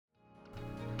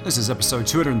This is episode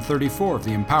 234 of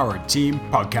the Empowered Team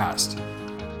Podcast.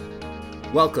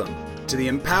 Welcome to the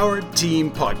Empowered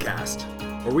Team Podcast,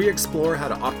 where we explore how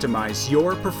to optimize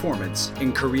your performance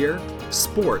in career,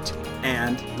 sport,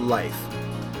 and life.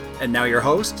 And now your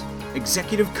host,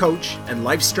 executive coach, and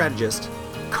life strategist,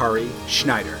 Kari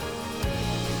Schneider.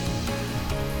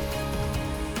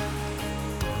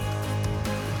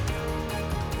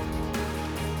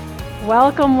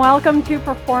 Welcome to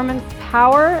Performance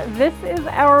Power. This is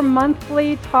our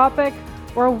monthly topic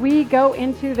where we go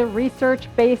into the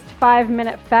research-based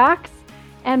 5-minute facts,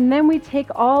 and then we take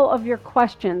all your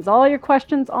questions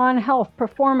on health,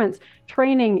 performance,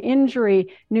 training,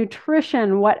 injury,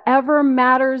 nutrition, whatever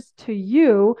matters to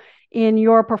you in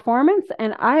your performance,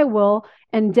 and I will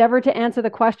endeavor to answer the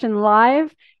question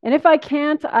live. And if I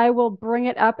can't, I will bring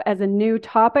it up as a new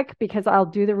topic because I'll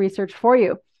do the research for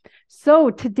you. So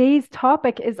today's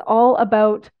topic is all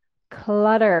about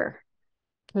clutter.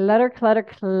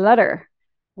 Clutter.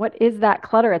 What is that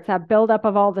clutter? It's that buildup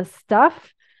of all the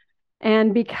stuff.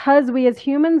 And because we as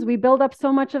humans, we build up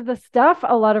so much of the stuff,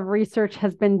 a lot of research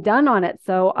has been done on it.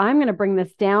 So I'm going to bring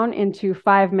this down into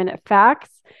 5-minute facts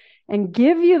and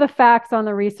give you the facts on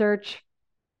the research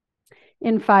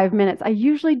in 5 minutes. I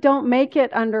usually don't make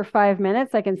it under 5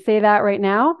 minutes. I can say that right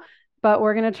now, but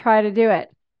we're going to try to do it.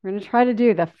 We're going to try to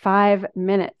do the 5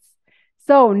 minutes.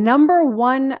 So number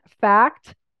one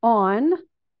fact on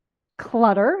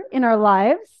clutter in our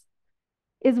lives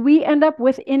is we end up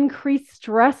with increased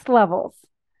stress levels.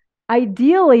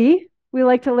 Ideally, we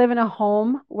like to live in a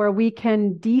home where we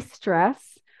can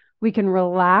de-stress, we can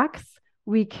relax,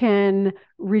 we can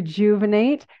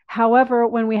rejuvenate. However,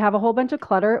 when we have a whole bunch of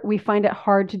clutter, we find it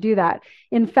hard to do that.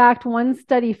 In fact, one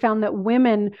study found that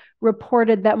women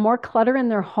reported that more clutter in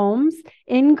their homes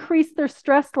increased their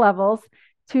stress levels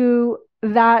to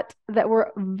that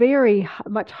were very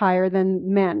much higher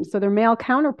than men. So their male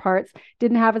counterparts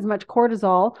didn't have as much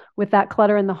cortisol with that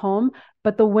clutter in the home,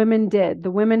 but the women did.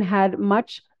 The women had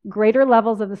much greater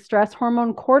levels of the stress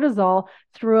hormone cortisol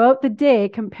throughout the day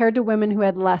compared to women who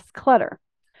had less clutter.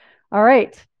 All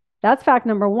right, that's fact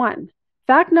number one.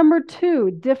 Fact number two,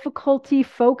 difficulty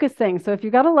focusing. So if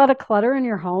you've got a lot of clutter in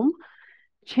your home,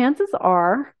 chances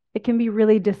are it can be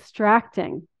really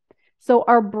distracting. So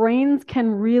our brains can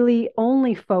really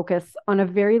only focus on a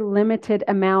very limited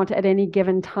amount at any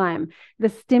given time. The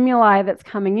stimuli that's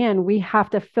coming in, we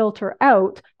have to filter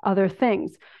out other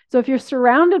things. So if you're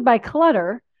surrounded by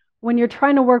clutter, when you're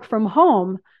trying to work from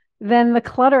home, then the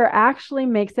clutter actually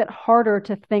makes it harder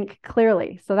to think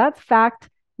clearly. So that's fact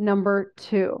number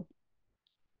two.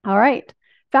 All right.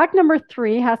 Fact number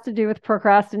three has to do with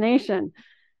procrastination.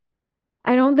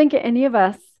 I don't think any of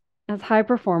us as high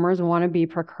performers want to be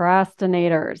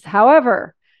procrastinators.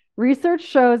 However, research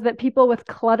shows that people with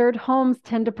cluttered homes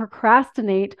tend to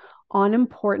procrastinate on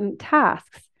important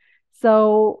tasks.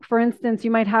 So, for instance,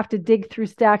 you might have to dig through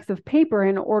stacks of paper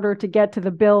in order to get to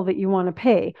the bill that you want to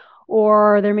pay.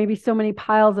 Or there may be so many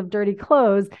piles of dirty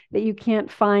clothes that you can't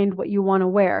find what you want to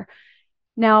wear.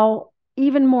 Now,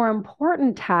 even more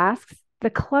important tasks, the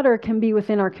clutter can be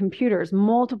within our computers.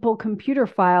 Multiple computer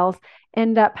files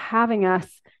end up having us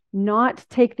not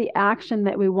take the action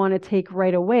that we want to take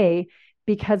right away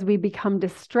because we become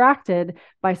distracted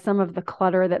by some of the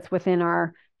clutter that's within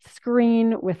our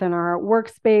screen, within our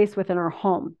workspace, within our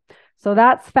home. So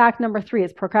that's fact number three,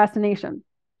 is procrastination.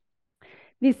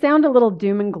 These sound a little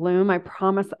doom and gloom. I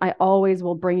promise I always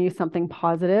will bring you something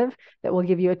positive that will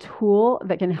give you a tool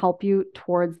that can help you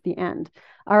towards the end.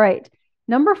 All right.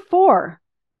 Number four,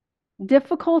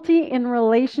 difficulty in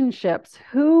relationships.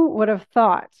 Who would have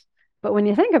thought? But when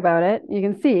you think about it, you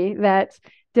can see that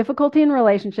difficulty in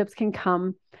relationships can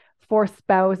come for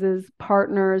spouses,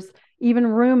 partners, even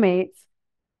roommates.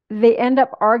 They end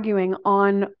up arguing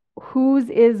on whose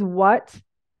is what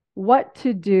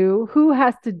to do, who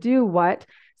has to do what.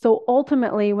 So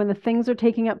ultimately, when the things are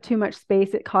taking up too much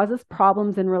space, it causes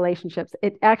problems in relationships.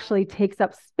 It actually takes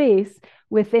up space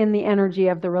within the energy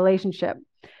of the relationship.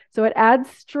 So it adds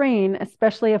strain,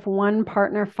 especially if one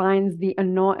partner finds the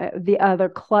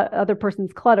other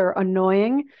person's clutter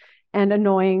annoying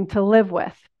to live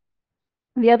with.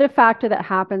 The other factor that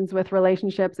happens with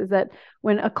relationships is that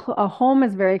when a home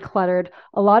is very cluttered,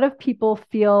 a lot of people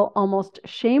feel almost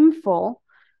shameful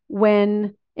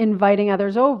when inviting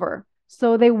others over.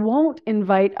 So they won't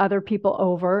invite other people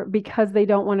over because they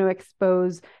don't want to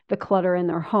expose the clutter in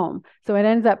their home. So it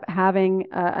ends up having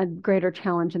a greater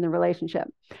challenge in the relationship.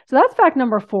 So that's fact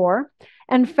number four.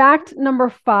 And fact number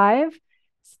five,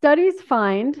 studies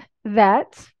find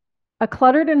that a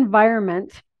cluttered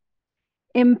environment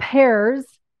impairs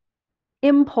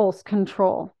impulse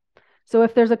control. So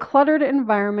if there's a cluttered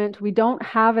environment, we don't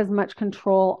have as much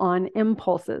control on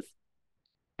impulses.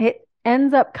 It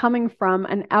ends up coming from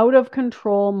an out of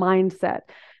control mindset.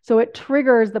 So it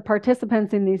triggers the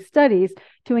participants in these studies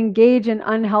to engage in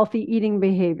unhealthy eating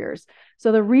behaviors.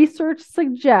 So the research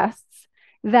suggests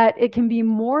that it can be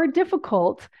more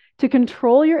difficult to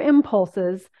control your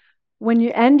impulses when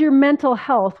you and your mental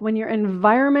health when your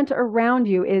environment around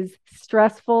you is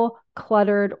stressful,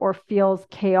 cluttered, or feels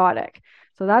chaotic.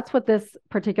 So that's what this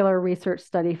particular research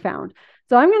study found.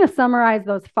 So I'm going to summarize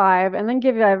those 5 and then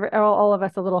give all of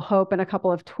us a little hope and a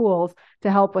couple of tools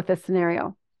to help with this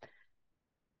scenario.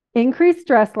 Increased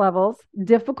stress levels,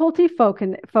 difficulty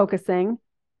focusing,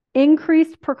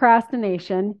 increased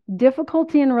procrastination,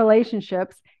 difficulty in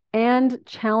relationships, and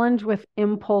challenge with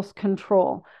impulse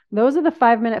control. Those are the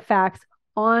 5-minute facts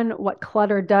on what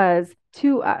clutter does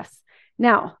to us.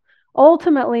 Now,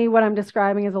 ultimately, what I'm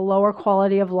describing is a lower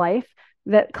quality of life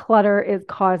that clutter is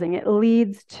causing. It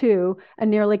leads to a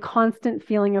nearly constant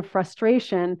feeling of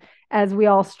frustration as we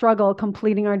all struggle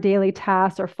completing our daily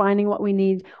tasks or finding what we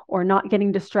need or not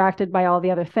getting distracted by all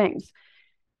the other things.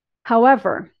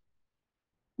 However,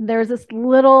 there's this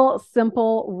little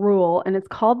simple rule, and it's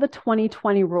called the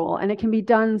 20-20 rule, and it can be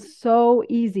done so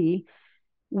easy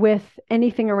with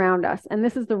anything around us. And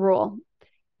this is the rule.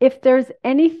 If there's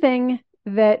anything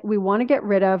that we want to get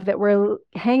rid of that we're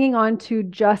hanging on to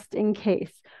just in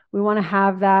case, we want to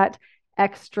have that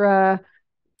extra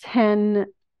 10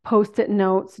 post-it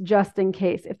notes just in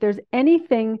case. If there's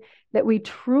anything that we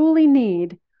truly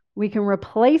need, we can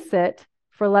replace it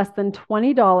for less than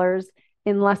 $20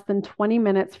 in less than 20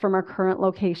 minutes from our current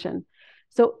location.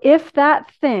 So if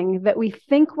that thing that we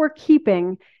think we're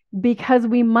keeping because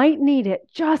we might need it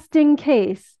just in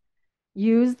case,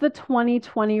 use the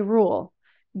 20-20 rule.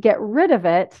 Get rid of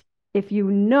it if you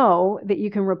know that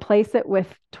you can replace it with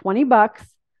 $20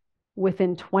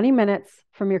 within 20 minutes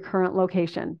from your current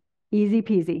location. Easy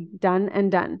peasy, done and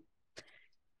done.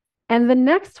 And the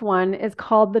next one is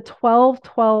called the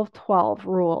 12-12-12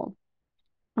 rule.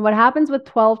 And what happens with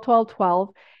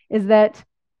 12-12-12 is that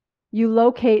you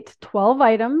locate 12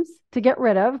 items to get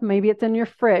rid of. Maybe it's in your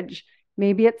fridge.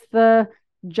 Maybe it's the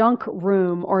junk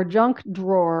room or junk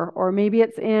drawer, or maybe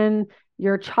it's in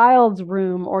your child's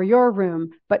room or your room.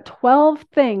 But 12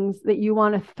 things that you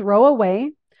want to throw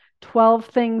away, 12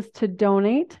 things to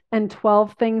donate, and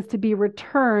 12 things to be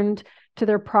returned to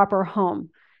their proper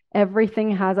home.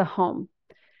 Everything has a home.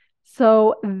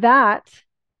 So that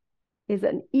is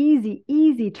an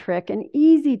easy trick, an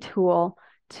easy tool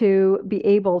to be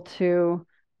able to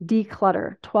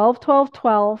declutter.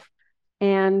 12-12-12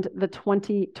 and the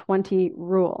 20-20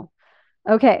 rule.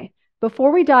 Okay,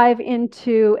 before we dive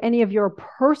into any of your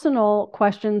personal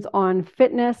questions on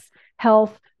fitness,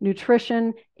 health,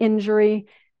 nutrition, injury,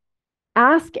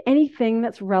 ask anything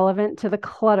that's relevant to the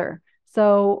clutter.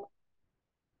 So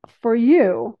for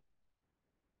you,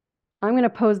 I'm going to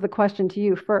pose the question to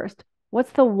you first.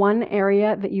 What's the one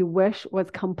area that you wish was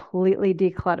completely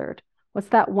decluttered? What's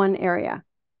that one area?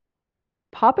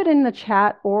 Pop it in the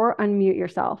chat or unmute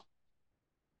yourself.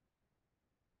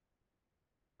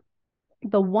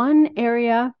 The one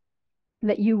area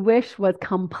that you wish was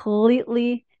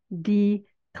completely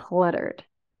decluttered.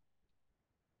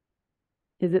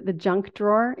 Is it the junk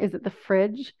drawer? Is it the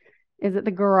fridge? Is it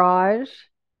the garage?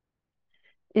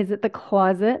 Is it the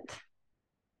closet?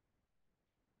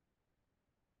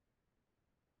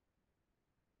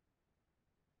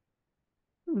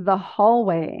 The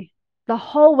hallway. The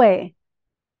hallway.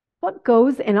 What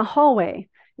goes in a hallway?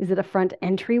 Is it a front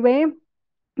entryway?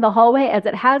 The hallway, as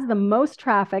it has the most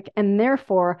traffic and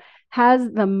therefore has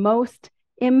the most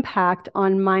impact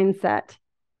on mindset.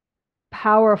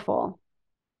 Powerful.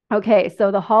 Okay, so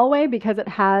the hallway, because it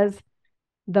has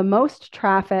the most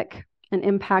traffic and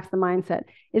impacts the mindset.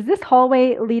 Is this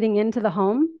hallway leading into the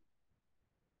home?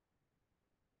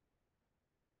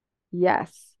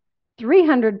 Yes.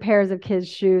 300 pairs of kids'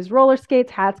 shoes, roller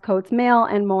skates, hats, coats, mail,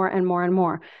 and more and more and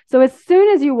more. So as soon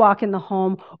as you walk in the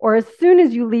home or as soon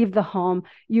as you leave the home,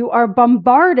 you are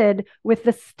bombarded with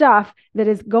the stuff that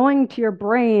is going to your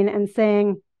brain and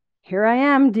saying, here I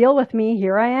am, deal with me.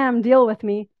 Here I am, deal with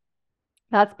me.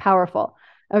 That's powerful.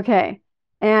 Okay.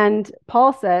 And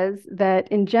Paul says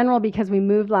that in general, because we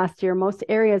moved last year, most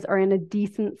areas are in a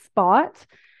decent spot.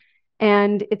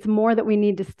 And it's more that we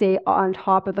need to stay on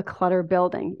top of the clutter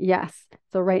building. Yes.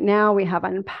 So right now we have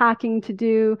unpacking to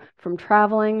do from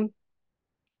traveling.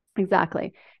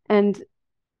 Exactly. And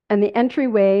the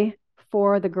entryway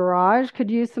for the garage could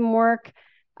use some work.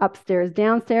 Upstairs,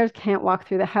 downstairs, can't walk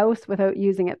through the house without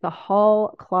using it. The hall,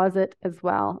 closet as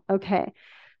well. Okay.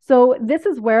 So this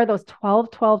is where those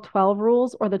 12-12-12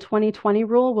 rules or the 20-20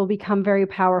 rule will become very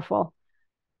powerful.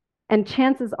 And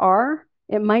chances are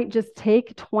it might just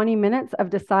take 20 minutes of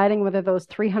deciding whether those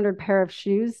 300 pair of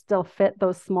shoes still fit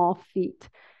those small feet.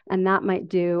 And that might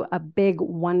do a big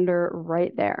wonder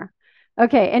right there.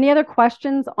 Okay, any other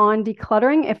questions on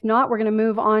decluttering? If not, we're going to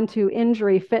move on to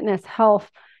injury, fitness, health,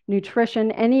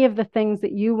 nutrition, any of the things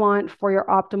that you want for your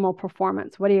optimal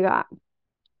performance. What do you got?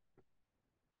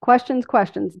 Questions,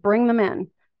 bring them in.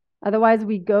 Otherwise,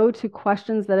 we go to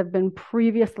questions that have been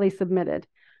previously submitted.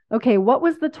 Okay, what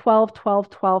was the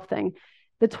 12-12-12 thing?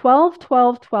 The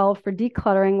 12-12-12 for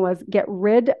decluttering was get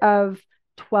rid of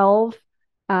 12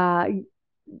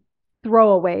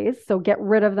 throwaways. So get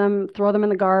rid of them, throw them in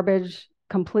the garbage,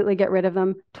 completely get rid of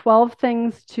them. 12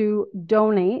 things to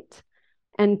donate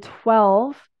and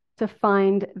 12 to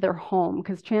find their home,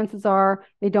 because chances are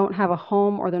they don't have a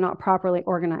home or they're not properly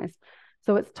organized.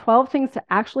 So it's 12 things to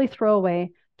actually throw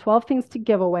away, 12 things to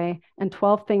give away, and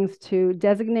 12 things to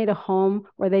designate a home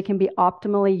where they can be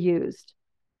optimally used.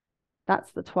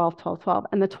 That's the 12-12-12.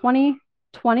 And the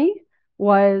 20-20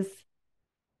 was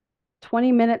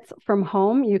 20 minutes from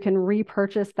home. You can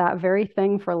repurchase that very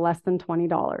thing for less than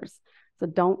 $20. So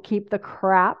don't keep the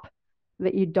crap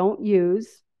that you don't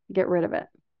use. Get rid of it.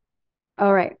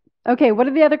 All right. Okay, what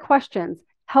are the other questions?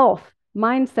 Health,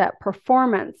 mindset,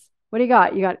 performance. What do you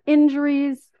got? You got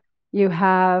injuries. You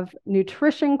have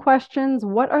nutrition questions.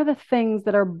 What are the things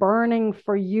that are burning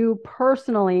for you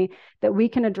personally that we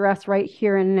can address right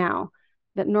here and now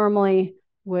that normally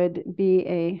would be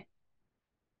a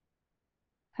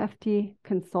hefty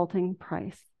consulting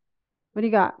price? What do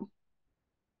you got?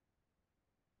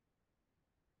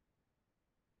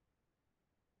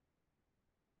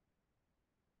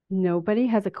 Nobody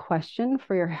has a question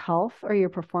for your health or your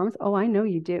performance? Oh, I know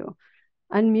you do.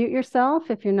 Unmute yourself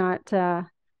if you're not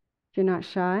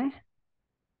shy.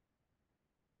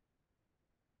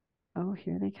 Oh,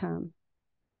 here they come.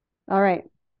 All right.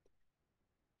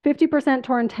 50%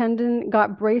 torn tendon,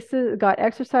 got braces, got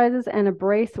exercises and a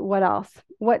brace. What else?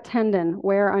 What tendon?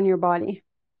 Where on your body?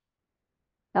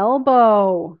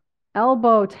 Elbow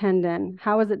tendon.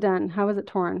 How is it done? How is it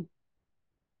torn?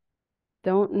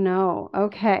 Don't know.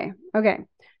 Okay.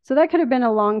 So that could have been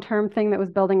a long-term thing that was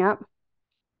building up.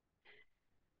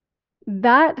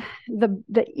 That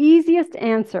the easiest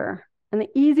answer and the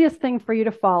easiest thing for you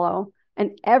to follow,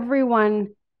 and everyone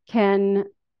can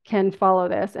follow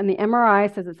this, and the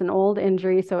MRI says it's an old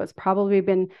injury, so it's probably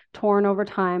been torn over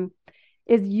time,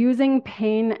 is using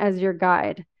pain as your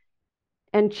guide.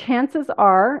 And chances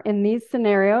are in these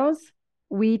scenarios,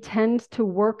 we tend to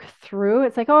work through,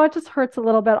 it's like, oh, it just hurts a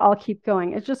little bit, I'll keep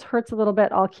going. It just hurts a little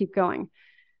bit, I'll keep going.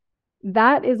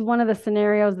 That is one of the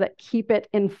scenarios that keep it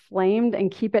inflamed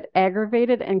and keep it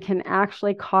aggravated and can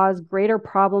actually cause greater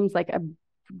problems like a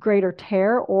greater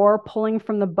tear or pulling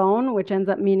from the bone, which ends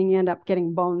up meaning you end up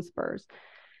getting bone spurs.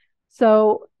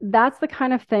 So that's the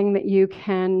kind of thing that you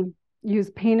can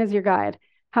use pain as your guide.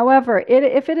 However,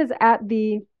 if it is at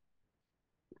the,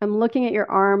 I'm looking at your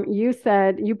arm, you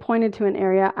pointed to an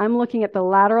area, I'm looking at the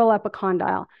lateral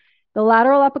epicondyle. The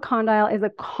lateral epicondyle is a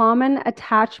common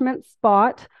attachment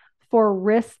spot for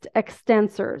wrist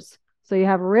extensors. So you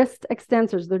have wrist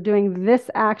extensors, they're doing this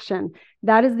action.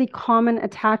 That is the common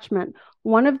attachment.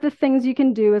 One of the things you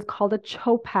can do is called a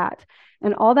chopat.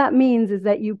 And all that means is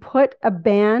that you put a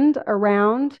band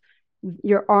around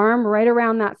your arm right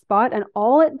around that spot. And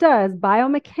all it does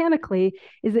biomechanically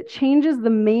is it changes the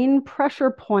main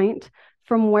pressure point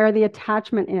from where the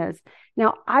attachment is.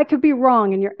 Now, I could be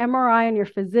wrong, and your MRI and your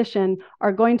physician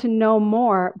are going to know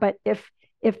more, but if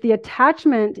the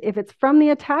attachment, if it's from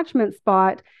the attachment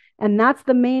spot and that's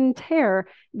the main tear,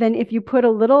 then if you put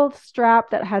a little strap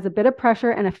that has a bit of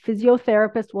pressure, and a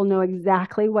physiotherapist will know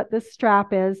exactly what this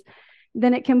strap is,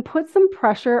 then it can put some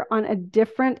pressure on a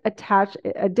different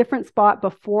spot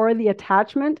before the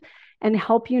attachment and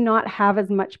help you not have as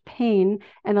much pain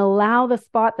and allow the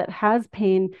spot that has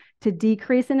pain to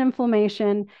decrease in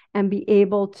inflammation and be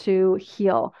able to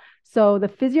heal. So the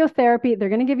physiotherapy, they're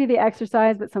going to give you the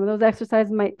exercise, but some of those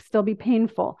exercises might still be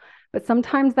painful. But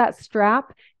sometimes that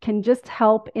strap can just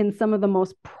help in some of the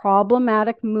most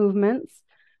problematic movements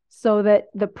so that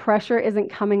the pressure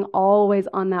isn't coming always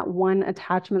on that one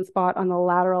attachment spot on the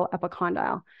lateral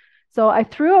epicondyle. So I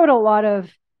threw out a lot of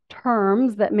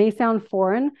terms that may sound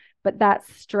foreign, but that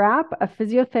strap, a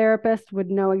physiotherapist would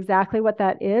know exactly what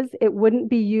that is. It wouldn't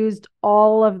be used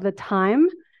all of the time.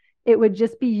 It would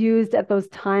just be used at those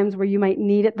times where you might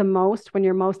need it the most, when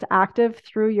you're most active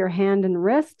through your hand and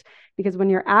wrist, because when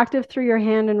you're active through your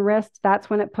hand and wrist, that's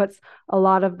when it puts a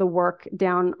lot of the work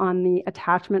down on the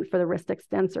attachment for the wrist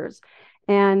extensors.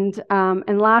 And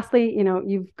lastly,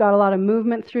 you've got a lot of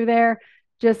movement through there.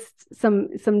 Just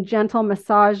some gentle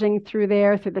massaging through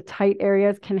there, through the tight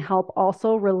areas, can help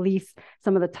also release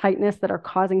some of the tightness that are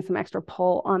causing some extra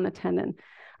pull on the tendon.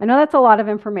 I know that's a lot of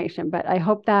information, but I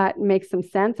hope that makes some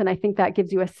sense. And I think that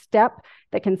gives you a step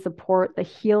that can support the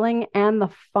healing and the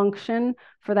function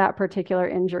for that particular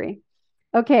injury.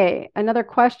 Okay, another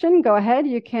question. Go ahead.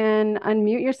 You can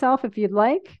unmute yourself if you'd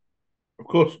like. Of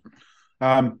course.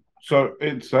 So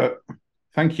it's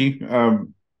thank you.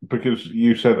 Because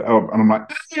you said, oh, and I'm like,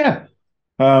 yeah.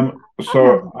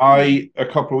 So I, a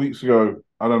couple of weeks ago,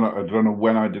 I don't know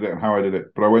when I did it and how I did it,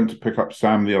 but I went to pick up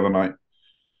Sam the other night.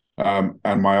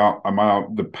 And my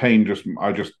arm, the pain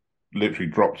I just literally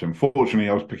dropped him. Fortunately,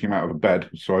 I was picking him out of a bed,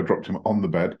 so I dropped him on the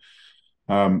bed.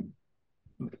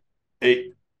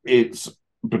 It's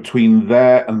between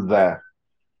there and there.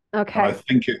 Okay. And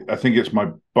I think it's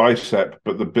my bicep,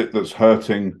 but the bit that's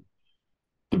hurting,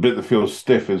 the bit that feels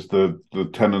stiff is the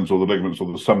tendons or the ligaments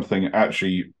or the something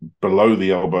actually below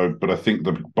the elbow. But I think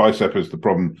the bicep is the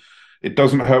problem. It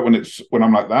doesn't hurt when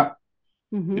I'm like that.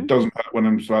 Mm-hmm. It doesn't hurt when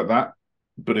I'm just like that.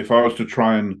 But if I was to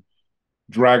try and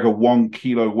drag a 1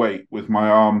 kilo weight with my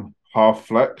arm half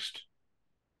flexed,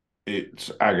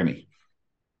 it's agony.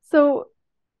 So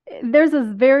there's this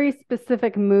very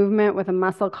specific movement with a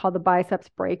muscle called the biceps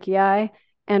brachii.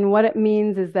 And what it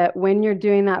means is that when you're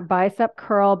doing that bicep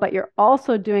curl, but you're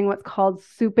also doing what's called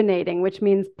supinating, which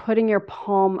means putting your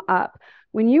palm up.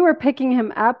 When you were picking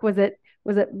him up, was it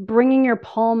bringing your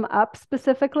palm up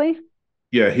specifically?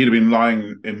 Yeah, he'd have been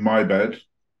lying in my bed.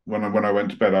 When I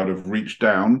went to bed, I'd have reached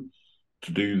down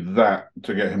to do that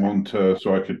to get him onto,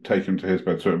 so I could take him to his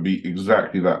bed. So it'd be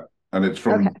exactly that. And it's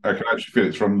from, okay. I can actually feel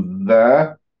it's from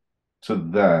there to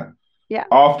there. Yeah.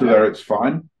 After there, it's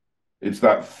fine. It's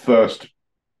that first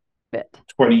bit,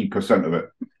 20% of it.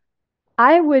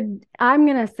 I'm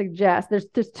going to suggest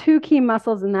there's two key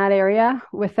muscles in that area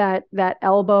with that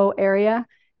elbow area.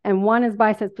 And one is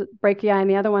biceps brachii and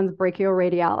the other one's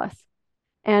brachioradialis.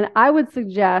 And I would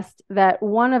suggest that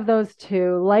one of those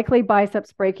two, likely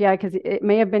biceps brachii, because it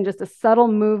may have been just a subtle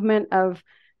movement of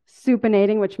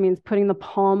supinating, which means putting the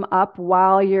palm up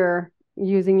while you're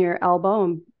using your elbow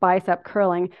and bicep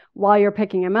curling while you're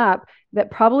picking him up, that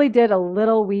probably did a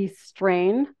little wee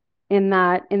strain in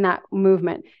that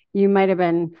movement. You might have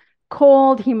been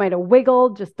cold, he might have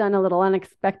wiggled, just done a little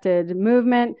unexpected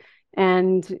movement.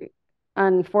 And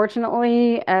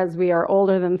unfortunately, as we are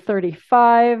older than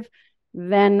 35,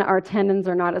 then our tendons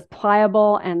are not as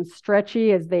pliable and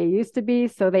stretchy as they used to be.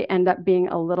 So they end up being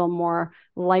a little more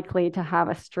likely to have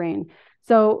a strain.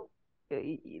 So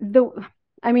the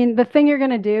thing you're going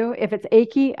to do, if it's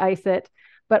achy, ice it.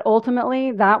 But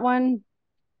ultimately, that one,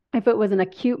 if it was an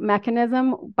acute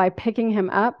mechanism, by picking him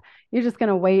up, you're just going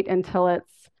to wait until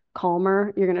it's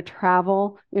calmer. You're going to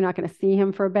travel. You're not going to see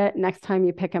him for a bit. Next time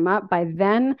you pick him up, by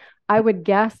then, I would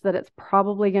guess that it's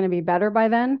probably going to be better by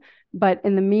then. But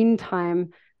in the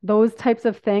meantime, those types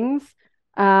of things,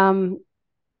 kids,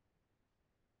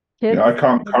 I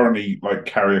can't currently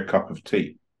carry a cup of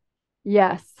tea.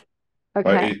 Yes.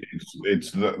 Okay.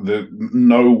 It's the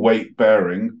no weight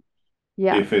bearing.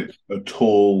 Yeah. If it's at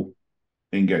all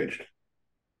engaged.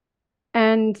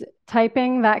 And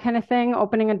typing, that kind of thing,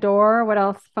 opening a door, what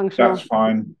else functional? That's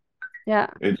fine. Yeah.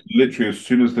 It's literally as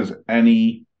soon as there's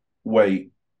any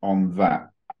weight on that.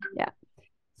 Yeah.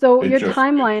 So your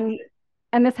timeline,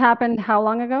 and this happened how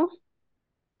long ago?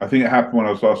 I think it happened when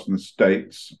I was last in the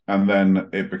States, and then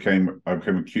I became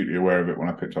acutely aware of it when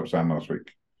I picked up Sam last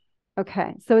week.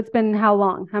 Okay. So it's been how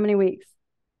long? How many weeks?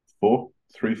 4,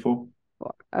 3, 4.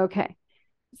 Okay.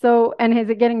 So, and is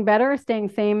it getting better, staying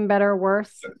same, better,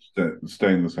 worse?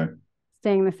 Staying the same.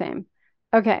 Staying the same.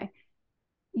 Okay.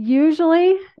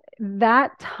 Usually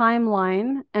that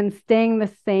timeline and staying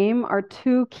the same are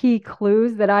two key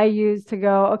clues that I use to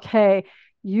go, okay,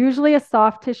 usually a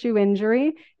soft tissue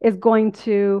injury is going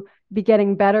to be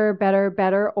getting better, better,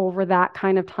 better over that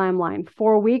kind of timeline.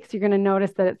 4 weeks, you're going to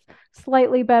notice that it's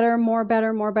slightly better, more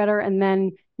better, more better, and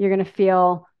then you're going to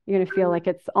feel like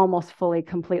it's almost fully,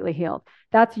 completely healed.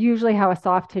 That's usually how a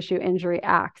soft tissue injury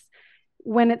acts.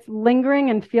 When it's lingering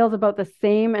and feels about the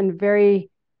same and very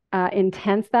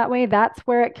intense that way, that's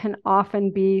where it can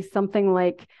often be something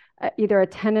like either a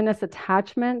tendinous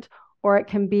attachment, or it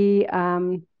can be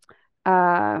some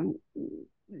of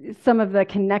the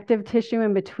connective tissue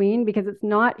in between, because it's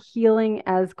not healing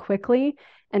as quickly.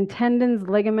 And tendons,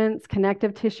 ligaments,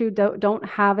 connective tissue don't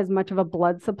have as much of a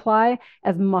blood supply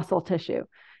as muscle tissue.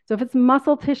 So if it's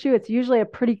muscle tissue, it's usually a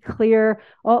pretty clear,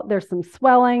 oh, there's some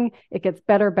swelling. It gets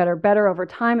better, better, better over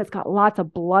time. It's got lots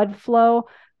of blood flow.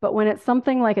 But when it's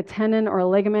something like a tendon or a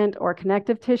ligament or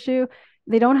connective tissue,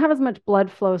 they don't have as much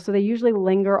blood flow, so they usually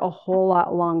linger a whole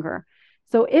lot longer.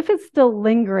 So if it's still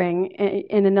lingering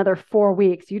in another 4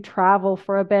 weeks, you travel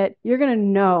for a bit, you're going to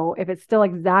know if it's still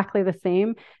exactly the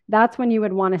same. That's when you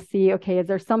would want to see, okay, is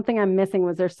there something I'm missing?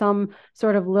 Was there some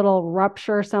sort of little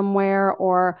rupture somewhere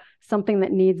or something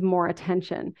that needs more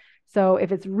attention? So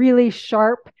if it's really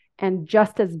sharp and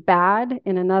just as bad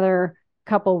in another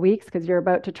couple weeks because you're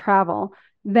about to travel,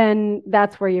 then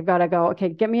that's where you've got to go, okay,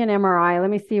 get me an MRI. Let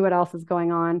me see what else is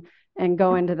going on and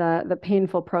go into the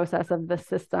painful process of the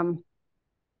system.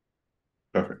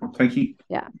 Perfect. Thank you.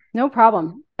 Yeah, no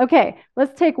problem. Okay,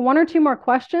 let's take 1 or 2 more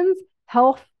questions.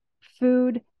 Health,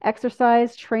 food,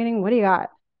 exercise, training. What do you got?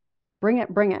 Bring it,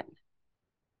 bring it.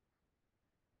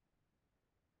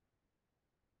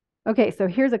 Okay, so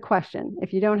here's a question.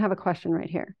 If you don't have a question right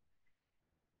here.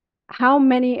 How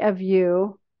many of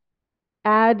you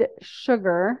add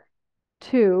sugar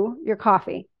to your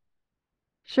coffee?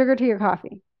 Sugar to your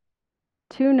coffee.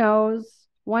 2 no's,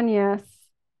 1 yes.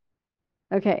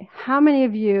 Okay, how many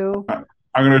of you? I'm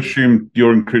going to assume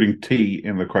you're including tea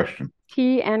in the question.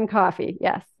 Tea and coffee,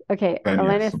 yes. Okay, Then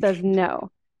Elena yes. says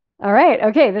no. All right,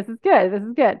 okay, this is good. This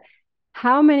is good.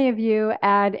 How many of you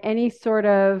add any sort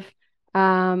of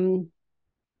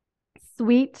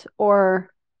sweet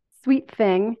or sweet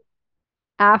thing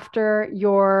after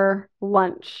your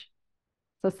lunch?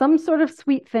 So some sort of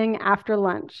sweet thing after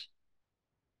lunch.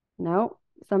 No,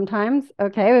 sometimes.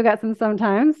 Okay, we've got some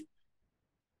sometimes.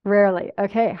 Rarely.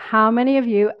 Okay, how many of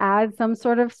you add some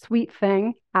sort of sweet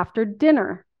thing after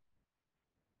dinner?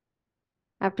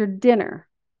 After dinner.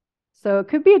 So it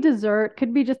could be a dessert,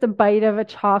 could be just a bite of a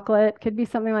chocolate, could be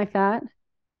something like that.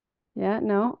 Yeah,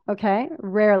 no, okay,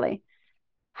 rarely.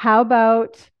 How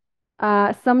about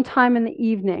sometime in the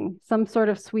evening, some sort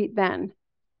of sweet then?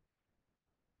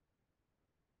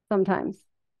 Sometimes.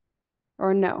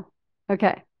 Or no?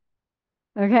 Okay.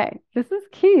 Okay, this is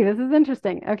key. This is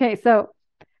interesting. Okay, so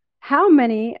how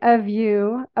many of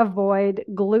you avoid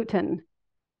gluten?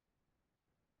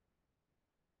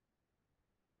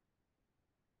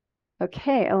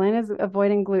 Okay, Elena's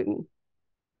avoiding gluten.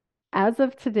 As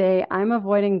of today, I'm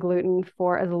avoiding gluten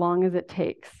for as long as it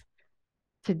takes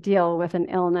to deal with an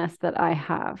illness that I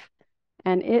have.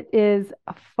 And it is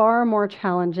far more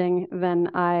challenging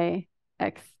than I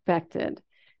expected.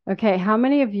 Okay, how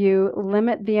many of you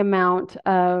limit the amount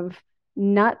of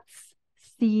nuts,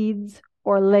 seeds,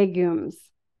 or legumes?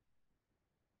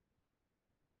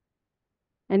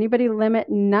 Anybody limit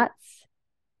nuts,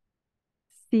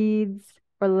 seeds,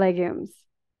 or legumes?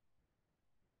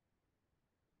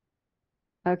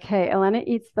 Okay, Elena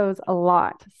eats those a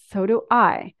lot. So do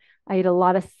I. I eat a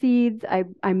lot of seeds.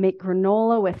 I make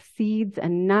granola with seeds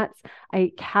and nuts. I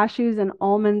eat cashews and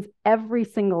almonds every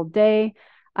single day.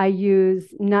 I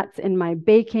use nuts in my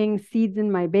baking, seeds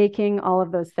in my baking, all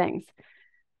of those things.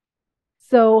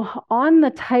 So, on the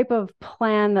type of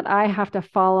plan that I have to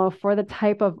follow for the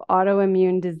type of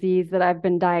autoimmune disease that I've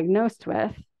been diagnosed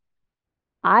with,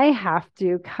 I have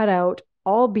to cut out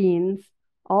all beans,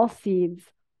 all seeds,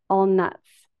 all nuts,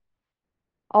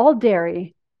 all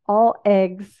dairy, all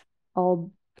eggs,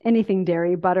 all anything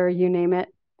dairy, butter, you name it,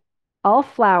 all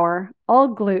flour, all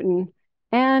gluten,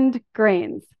 and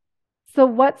grains. So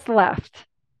what's left?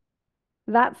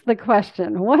 That's the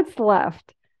question. What's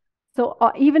left? So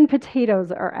even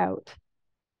potatoes are out.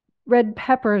 Red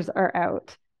peppers are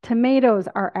out. Tomatoes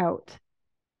are out.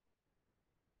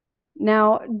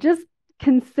 Now, just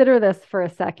consider this for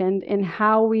a second in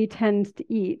how we tend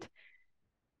to eat.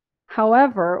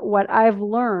 However, what I've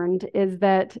learned is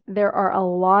that there are a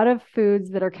lot of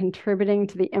foods that are contributing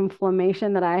to the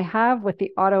inflammation that I have with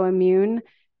the autoimmune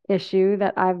issue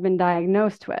that I've been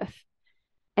diagnosed with.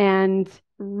 And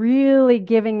really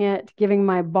giving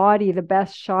my body the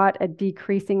best shot at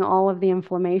decreasing all of the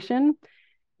inflammation,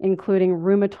 including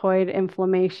rheumatoid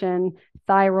inflammation,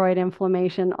 thyroid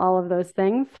inflammation, all of those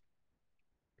things.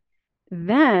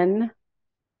 Then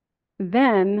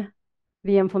the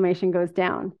inflammation goes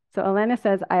down. So Elena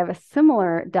says, I have a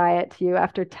similar diet to you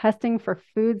after testing for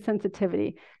food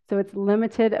sensitivity. So it's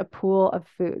limited a pool of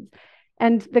foods.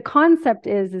 And the concept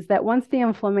is that once the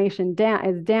inflammation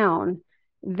is down,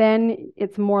 then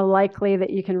it's more likely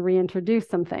that you can reintroduce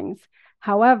some things.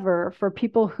 However, for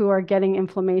people who are getting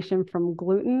inflammation from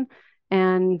gluten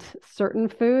and certain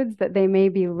foods, that they may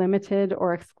be limited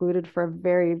or excluded for a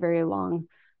very, very long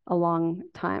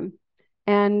time.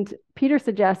 And Peter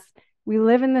suggests we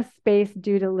live in this space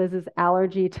due to Liz's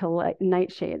allergy to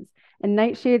nightshades. And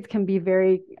nightshades can be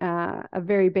a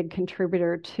very big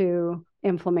contributor to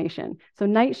inflammation. So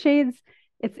nightshades,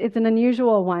 it's an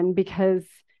unusual one because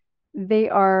They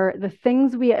are the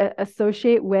things we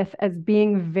associate with as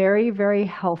being very, very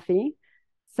healthy.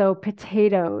 So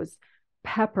potatoes,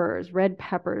 peppers, red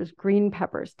peppers, green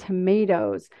peppers,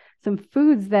 tomatoes, some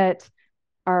foods that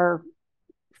are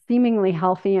seemingly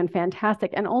healthy and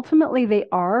fantastic. And ultimately, they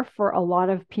are for a lot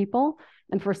of people.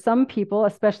 And for some people,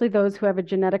 especially those who have a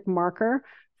genetic marker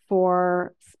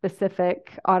for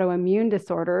specific autoimmune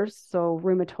disorders, so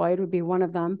rheumatoid would be one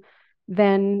of them,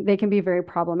 then they can be very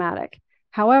problematic.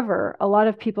 However, a lot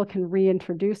of people can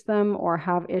reintroduce them or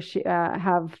have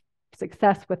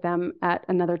success with them at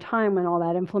another time when all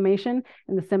that inflammation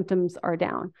and the symptoms are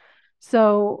down.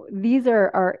 So these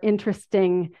are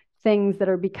interesting things that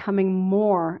are becoming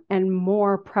more and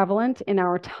more prevalent in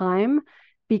our time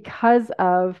because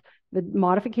of the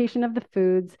modification of the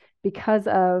foods, because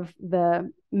of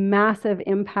the massive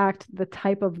impact the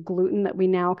type of gluten that we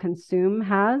now consume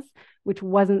has, which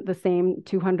wasn't the same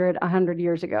 200, 100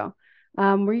 years ago.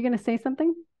 Were you going to say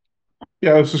something?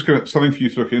 Yeah, I was just going to something for you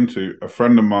to look into. A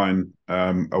friend of mine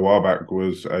a while back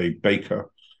was a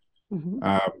baker,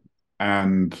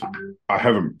 and I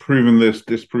haven't proven this,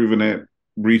 disproven it,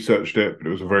 researched it, but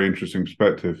it was a very interesting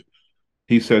perspective.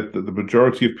 He said that the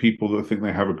majority of people that think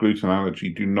they have a gluten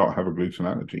allergy do not have a gluten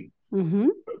allergy. Mm-hmm.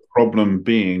 The problem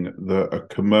being that a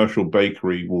commercial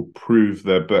bakery will prove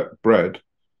their bread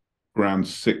around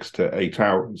 6 to 8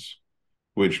 hours,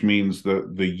 which means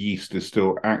that the yeast is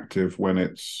still active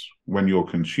when you're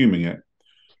consuming it,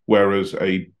 whereas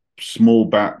a small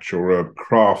batch or a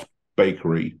craft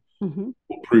bakery will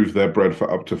prove their bread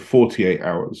for up to 48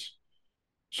 hours.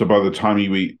 So by the time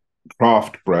you eat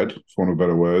craft bread, for want of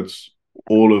better words,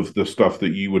 all of the stuff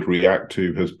that you would react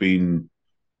to has been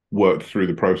worked through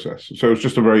the process. So it's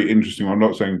just a very interesting. I'm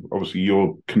not saying obviously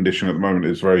your condition at the moment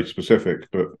is very specific,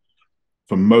 but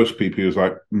for most people, it's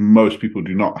like most people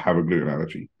do not have a gluten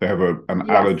allergy. They have an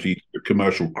allergy to the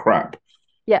commercial crap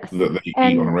that they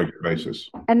eat on a regular basis.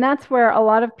 And that's where a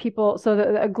lot of people,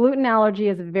 so a gluten allergy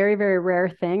is a very, very rare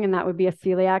thing, and that would be a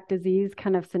celiac disease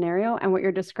kind of scenario. And what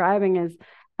you're describing is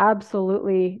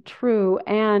absolutely true.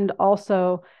 And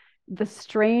also the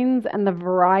strains and the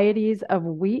varieties of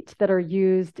wheat that are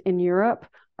used in Europe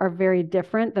are very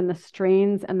different than the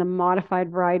strains and the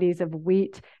modified varieties of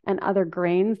wheat and other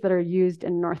grains that are used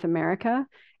in North America.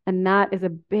 And that is a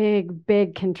big,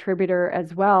 big contributor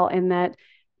as well, in that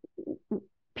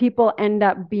people end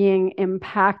up being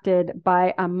impacted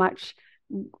by a much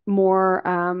more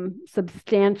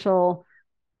substantial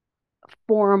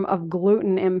form of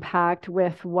gluten impact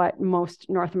with what most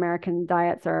North American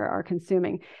diets are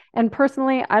consuming. And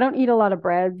personally, I don't eat a lot of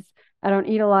breads. I don't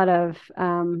eat a lot of,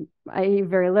 I eat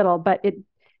very little, but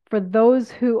for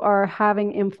those who are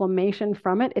having inflammation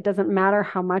from it, it doesn't matter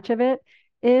how much of it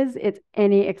is, it's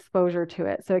any exposure to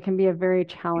it. So it can be a very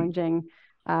challenging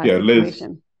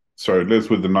situation. Liz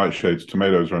with the nightshades,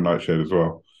 tomatoes are a nightshade as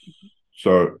well.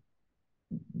 So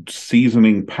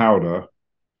seasoning powder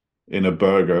in a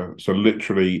burger, so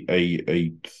literally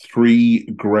a 3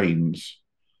 grains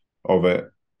of it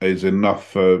is enough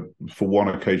for one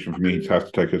occasion for me to have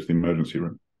to take her to the emergency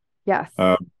room. Yes.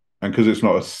 And because it's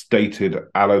not a stated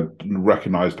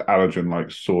recognized allergen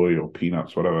like soy or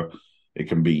peanuts, whatever, it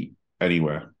can be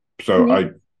anywhere.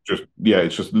 So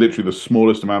it's just literally the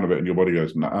smallest amount of it and your body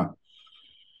goes, nah.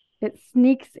 It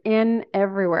sneaks in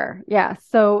everywhere. Yeah.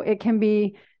 So it can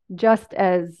be just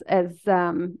as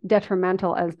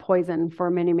detrimental as poison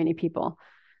for many, many people.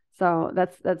 So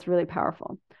that's really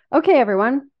powerful. Okay,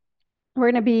 everyone. We're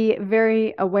going to be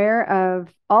very aware of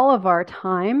all of our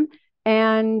time.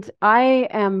 And I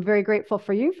am very grateful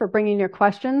for you for bringing your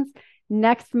questions.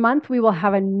 Next month, we will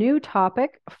have a new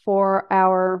topic for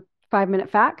our 5-minute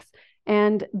facts.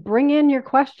 And bring in your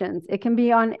questions. It can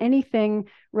be on anything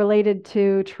related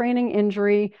to training,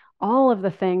 injury, all of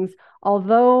the things.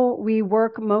 Although we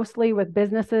work mostly with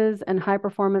businesses and high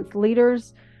performance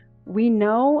leaders, we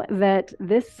know that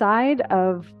this side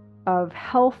of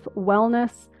health,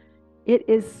 wellness, it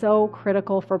is so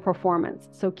critical for performance.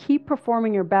 So keep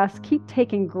performing your best, keep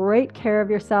taking great care of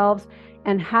yourselves,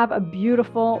 and have a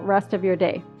beautiful rest of your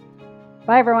day.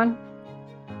 Bye, everyone.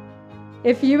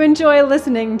 If you enjoy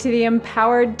listening to the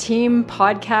Empowered Team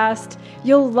podcast,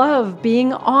 you'll love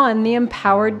being on the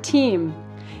Empowered Team.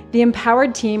 The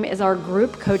Empowered Team is our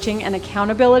group coaching and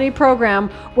accountability program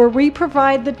where we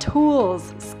provide the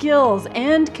tools, skills,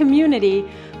 and community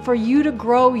for you to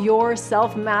grow your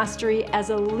self-mastery as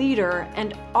a leader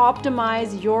and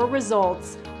optimize your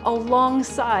results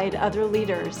alongside other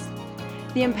leaders.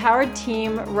 The Empowered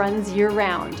Team runs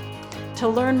year-round. To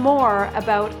learn more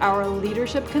about our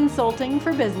leadership consulting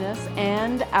for business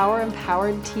and our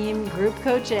Empowered Team group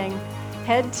coaching,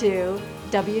 head to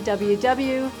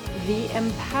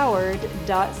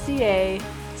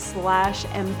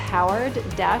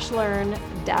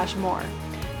www.theempowered.ca/empowered-learn-more.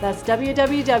 That's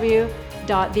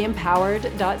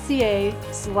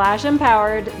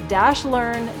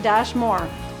www.theempowered.ca/empowered-learn-more.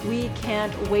 We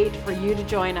can't wait for you to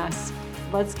join us.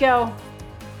 Let's go.